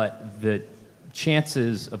 but the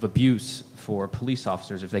chances of abuse for police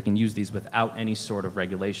officers, if they can use these without any sort of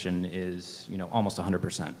regulation, is, almost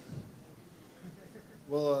 100%.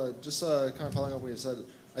 Well, just kind of following up what you said,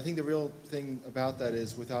 I think the real thing about that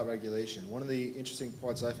is without regulation. One of the interesting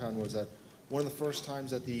parts I found was that one of the first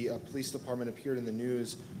times that the police department appeared in the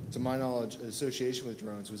news, to my knowledge, in association with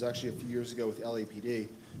drones, was actually a few years ago with LAPD.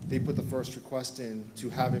 They put the first request in to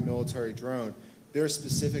have a military drone. Their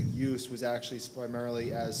specific use was actually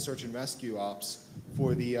primarily as search and rescue ops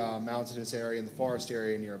for the mountainous area and the forest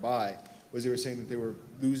area nearby, was they were saying that they were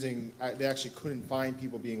losing, they actually couldn't find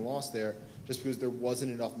people being lost there just because there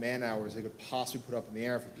wasn't enough man hours they could possibly put up in the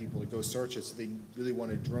air for people to go search it, so they really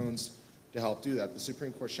wanted drones to help do that. The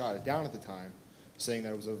Supreme Court shot it down at the time, saying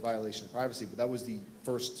that it was a violation of privacy, but that was the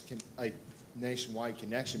first nationwide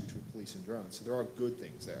connection between police and drones, so there are good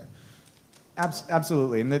things there.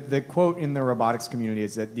 Absolutely, and the quote in the robotics community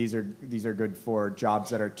is that these are good for jobs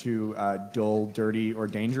that are too dull, dirty, or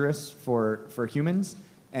dangerous for humans,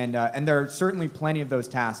 and there are certainly plenty of those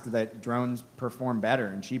tasks that drones perform better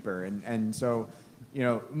and cheaper, and so,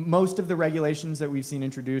 most of the regulations that we've seen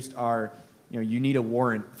introduced are, you need a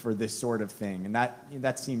warrant for this sort of thing, and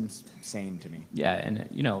that seems sane to me. Yeah, and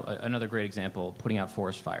another great example, putting out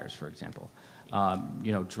forest fires, for example.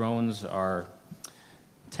 Drones are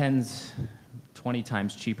 20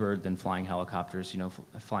 times cheaper than flying helicopters.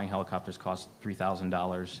 Flying helicopters cost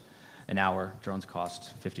 $3,000 an hour. Drones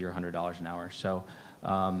cost $50 or $100 an hour. So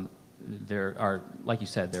there are, like you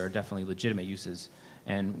said, there are definitely legitimate uses,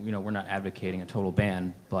 and we're not advocating a total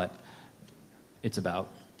ban, but it's about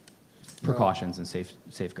precautions and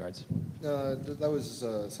safeguards. That was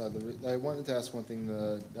sad. I wanted to ask one thing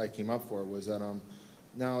that I came up for was that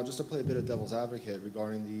now just to play a bit of devil's advocate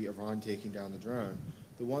regarding the Iran taking down the drone.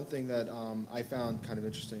 The one thing that I found kind of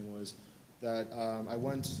interesting was that I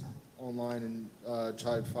went online and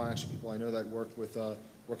tried to find actually people I know that work in the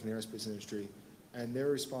aerospace industry, and their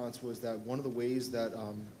response was that one of the ways that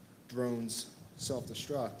drones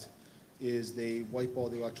self-destruct is they wipe all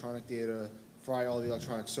the electronic data, fry all the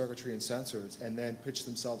electronic circuitry and sensors, and then pitch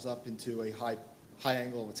themselves up into a high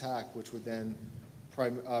angle of attack, which would then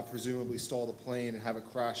presumably stall the plane and have it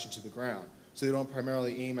crash into the ground. So they don't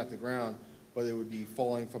primarily aim at the ground, but it would be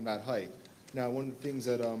falling from that height. Now, one of the things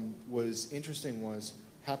that was interesting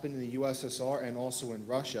happened in the USSR and also in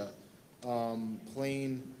Russia.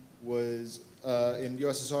 Plane was, in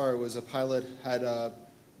USSR, it was a pilot had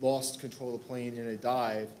lost control of the plane in a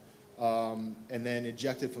dive and then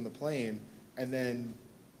ejected from the plane, and then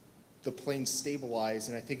the plane stabilized,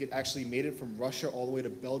 and I think it actually made it from Russia all the way to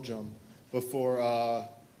Belgium before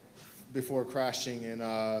crashing in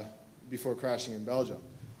Belgium.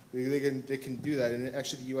 They can do that, and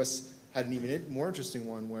actually the U.S. had an even more interesting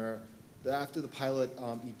one where after the pilot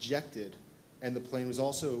ejected and the plane was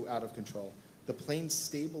also out of control, the plane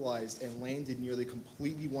stabilized and landed nearly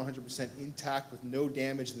completely 100% intact with no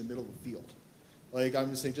damage in the middle of the field. Like, I'm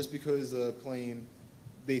just saying, just because the plane,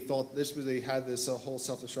 they thought they had this whole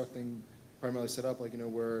self-destruct thing primarily set up,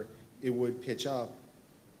 where it would pitch up,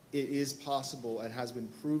 it is possible and has been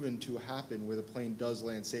proven to happen where the plane does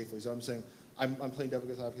land safely. So I'm saying, I'm playing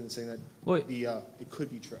devil's advocate and saying that it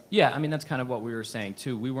could be true. Yeah, I mean, that's kind of what we were saying,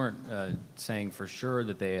 too. We weren't saying for sure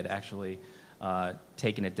that they had actually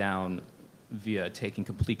taken it down via taking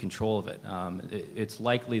complete control of it. It's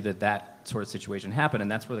likely that sort of situation happened,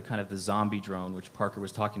 and that's where the zombie drone, which Parker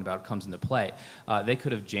was talking about, comes into play. They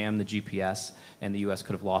could have jammed the GPS, and the U.S.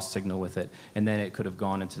 could have lost signal with it, and then it could have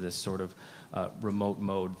gone into this sort of remote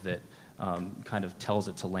mode that kind of tells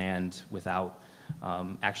it to land without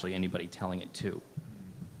actually anybody telling it to.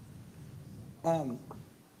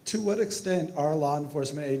 To what extent are law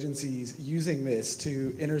enforcement agencies using this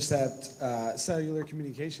to intercept cellular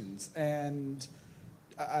communications? And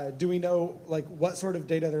do we know what sort of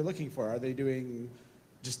data they're looking for? Are they doing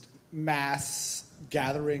just mass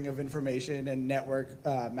gathering of information and network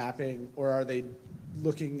mapping, or are they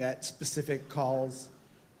looking at specific calls?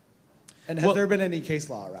 And has there been any case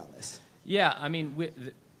law around this? Yeah, I mean,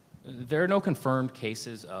 there are no confirmed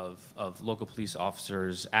cases of local police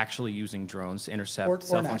officers actually using drones to intercept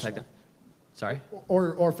cell phone tech. Sorry?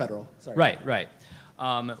 Or federal. Sorry. Right.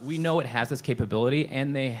 We know it has this capability,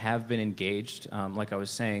 and they have been engaged. Like I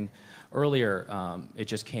was saying earlier, it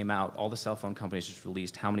just came out, all the cell phone companies just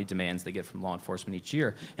released how many demands they get from law enforcement each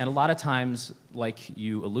year. And a lot of times, like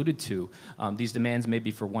you alluded to, these demands may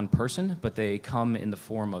be for one person, but they come in the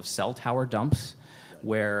form of cell tower dumps,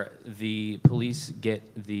 where the police get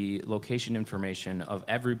the location information of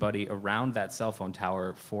everybody around that cell phone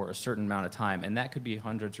tower for a certain amount of time, and that could be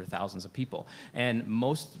hundreds or thousands of people. And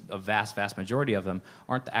a vast majority of them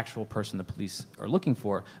aren't the actual person the police are looking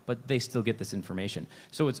for, but they still get this information.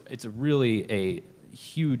 So it's really a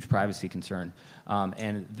huge privacy concern,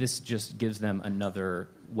 and this just gives them another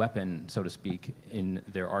weapon, so to speak, in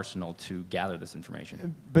their arsenal to gather this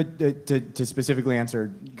information. But to specifically answer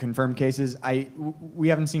confirmed cases, we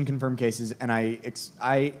haven't seen confirmed cases, and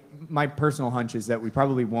my personal hunch is that we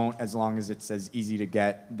probably won't, as long as it's as easy to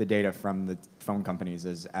get the data from the phone companies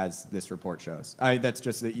as this report shows. That's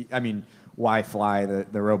just why fly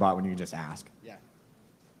the robot when you can just ask? Yeah.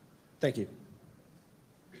 Thank you.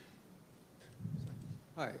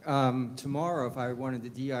 Hi. Tomorrow, if I wanted to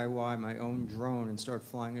DIY my own drone and start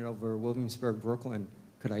flying it over Williamsburg, Brooklyn,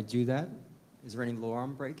 could I do that? Is there any law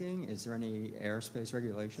I'm breaking? Is there any airspace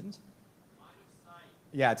regulations?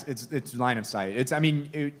 Yeah, it's line of sight.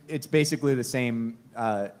 It's basically the same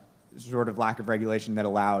sort of lack of regulation that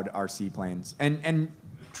allowed our seaplanes. And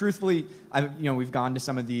truthfully, we've gone to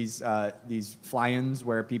some of these fly-ins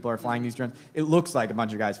where people are flying these drones. It looks like a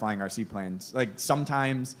bunch of guys flying our seaplanes. Like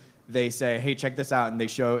sometimes they say, hey, check this out, and they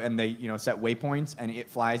show, and they set waypoints, and it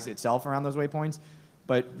flies itself around those waypoints.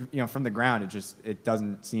 But from the ground, it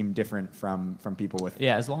doesn't seem different from people with.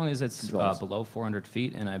 Yeah, as long as it's below 400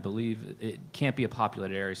 feet, and I believe it can't be a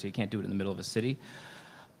populated area, so you can't do it in the middle of a city.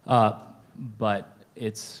 But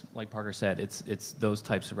it's like Parker said, it's those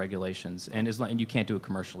types of regulations, and you can't do it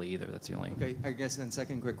commercially either. That's the only. Okay, I guess then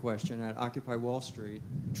second quick question: at Occupy Wall Street,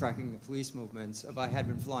 tracking the police movements, if I had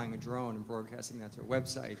been flying a drone and broadcasting that to a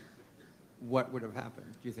website, what would have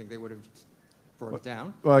happened? Do you think they would have brought it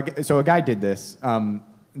down? Well, so a guy did this,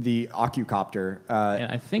 the Occupcopter.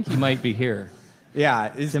 And I think he might be here.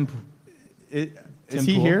 Yeah, is Tim he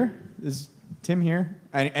Pool? here? Is Tim here?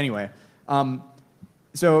 Anyway,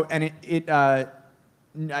 so and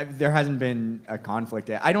there hasn't been a conflict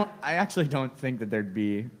yet. I actually don't think that there'd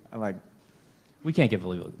be like. We can't give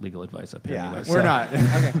legal advice up here. Yeah, anyway, we're so. not.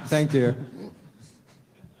 Okay, thank you.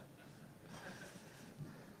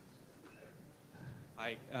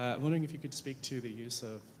 Hi, wondering if you could speak to the use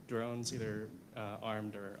of drones, either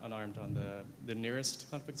armed or unarmed, on the nearest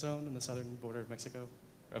conflict zone in the southern border of Mexico,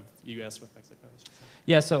 of U.S. with Mexico.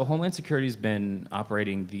 Yeah, so Homeland Security's been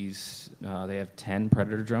operating these, they have 10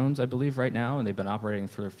 Predator drones, I believe, right now, and they've been operating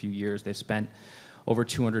for a few years. They've spent over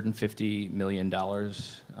 $250 million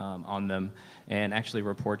on them, and actually a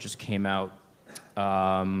report just came out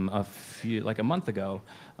like a month ago,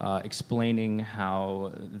 explaining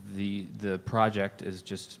how the project is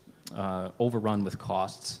just overrun with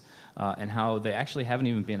costs, and how they actually haven't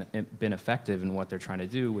even been effective in what they're trying to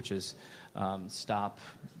do, which is stop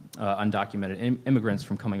undocumented immigrants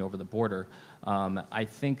from coming over the border. I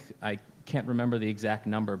can't remember the exact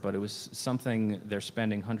number, but it was something they're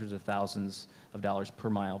spending hundreds of thousands of dollars per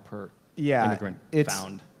mile per immigrant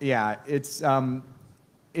found. Yeah,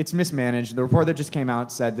 it's mismanaged. The report that just came out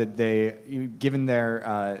said that given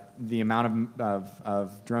the amount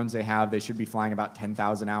of drones they have, they should be flying about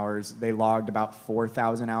 10,000 hours. They logged about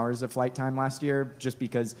 4,000 hours of flight time last year, just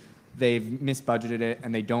because they've misbudgeted it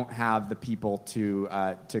and they don't have the people to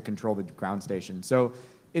control the ground station. So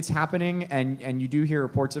it's happening, and you do hear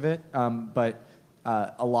reports of it, but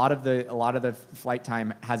a lot of the flight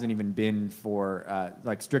time hasn't even been for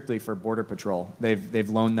strictly for Border Patrol. They've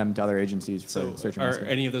loaned them to other agencies for search and rescue. Are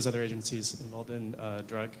any of those other agencies involved in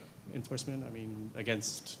drug enforcement? I mean,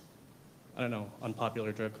 against, I don't know,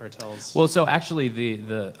 unpopular drug cartels? Well, so actually,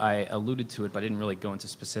 I alluded to it, but I didn't really go into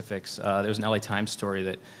specifics. There was an LA Times story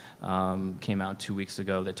that came out 2 weeks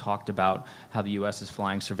ago that talked about how the U.S. is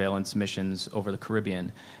flying surveillance missions over the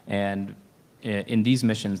Caribbean, and in these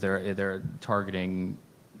missions, they're targeting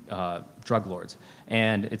drug lords,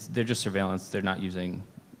 and they're just surveillance. They're not using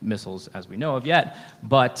missiles as we know of yet,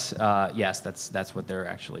 but yes, that's what they're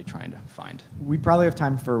actually trying to find. We probably have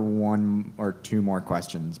time for one or two more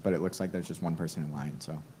questions, but it looks like there's just one person in line,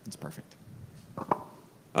 so it's perfect.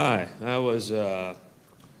 Hi, that was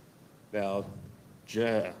about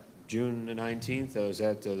June the 19th. I was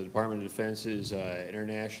at the Department of Defense's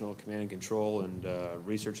International Command and Control and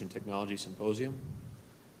Research and Technology Symposium.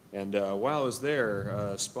 And while I was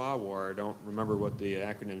there, SPAWAR, I don't remember what the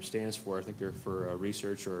acronym stands for. I think they're for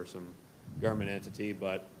research or some government entity,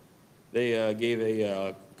 but they gave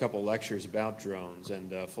a couple lectures about drones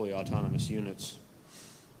and fully autonomous units.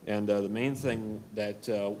 And the main thing that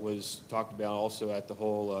was talked about also at the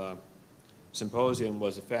whole symposium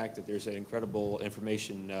was the fact that there's an incredible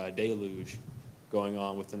information deluge going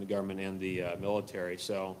on within the government and the military.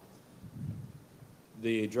 So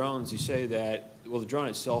the drones, you say that, well, the drone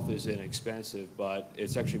itself is inexpensive, but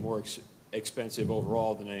it's actually more expensive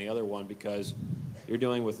overall than any other one because you're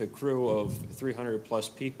dealing with a crew of 300 plus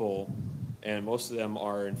people, and most of them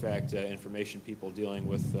are, in fact, information people dealing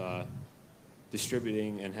with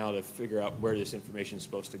distributing and how to figure out where this information is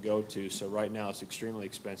supposed to go to. So right now it's extremely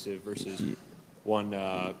expensive versus one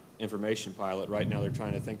information pilot. Right now they're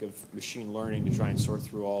trying to think of machine learning to try and sort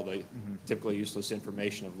through all the typically useless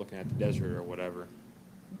information of looking at the desert or whatever.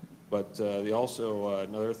 But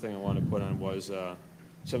another thing I wanted to put on was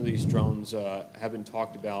some of these drones have been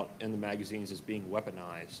talked about in the magazines as being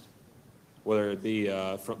weaponized, whether it be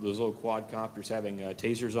from those little quadcopters having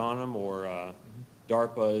tasers on them, or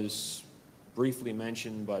DARPA's briefly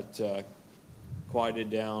mentioned but quieted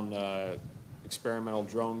down experimental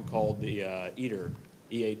drone called the EATR,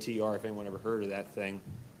 E-A-T-R, if anyone ever heard of that thing.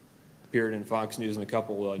 Appeared in Fox News and a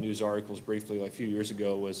couple news articles briefly like a few years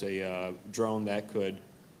ago. Was a drone that could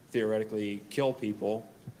theoretically kill people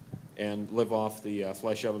and live off the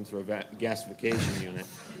flesh of them through a gasification unit.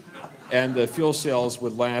 And the fuel cells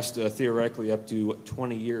would last theoretically up to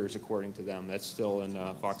 20 years, according to them. That's still in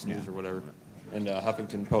Fox News or whatever, and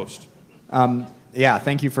Huffington Post. Yeah,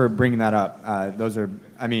 thank you for bringing that up. Those are,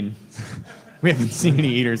 I mean, we haven't seen any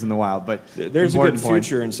eaters in the wild, but there's a good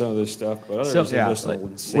future in some of this stuff, but others are just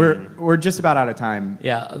insane. We're just about out of time.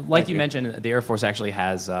 Yeah, like you mentioned, the Air Force actually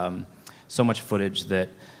has so much footage that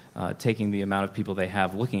taking the amount of people they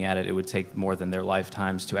have looking at it, it would take more than their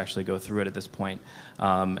lifetimes to actually go through it at this point.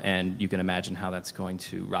 And you can imagine how that's going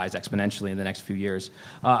to rise exponentially in the next few years.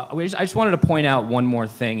 I just wanted to point out one more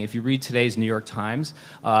thing. If you read today's New York Times,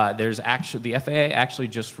 the FAA actually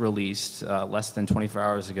just released less than 24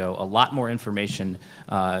 hours ago a lot more information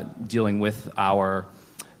dealing with our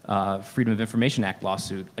Freedom of Information Act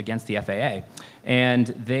lawsuit against the FAA. And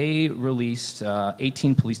they released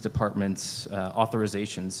 18 police departments'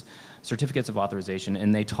 authorizations, certificates of authorization,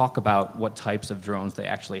 and they talk about what types of drones they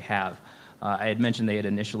actually have. I had mentioned they had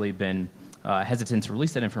initially been hesitant to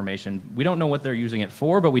release that information. We don't know what they're using it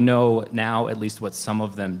for, but we know now at least what some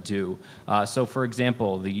of them do. So for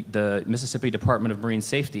example, the Mississippi Department of Marine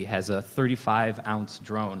Safety has a 35-ounce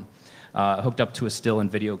drone hooked up to a still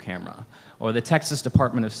and video camera. Or the Texas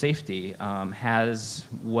Department of Safety has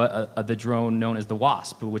the drone known as the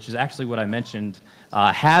WASP, which is actually what I mentioned,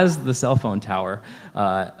 has the cell phone tower.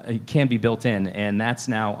 It can be built in, and that's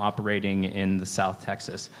now operating in the South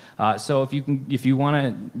Texas. So if you want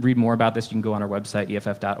to read more about this, you can go on our website,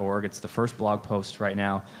 EFF.org. It's the first blog post right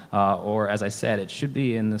now, or as I said, it should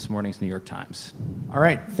be in this morning's New York Times. All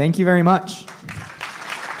right, thank you very much.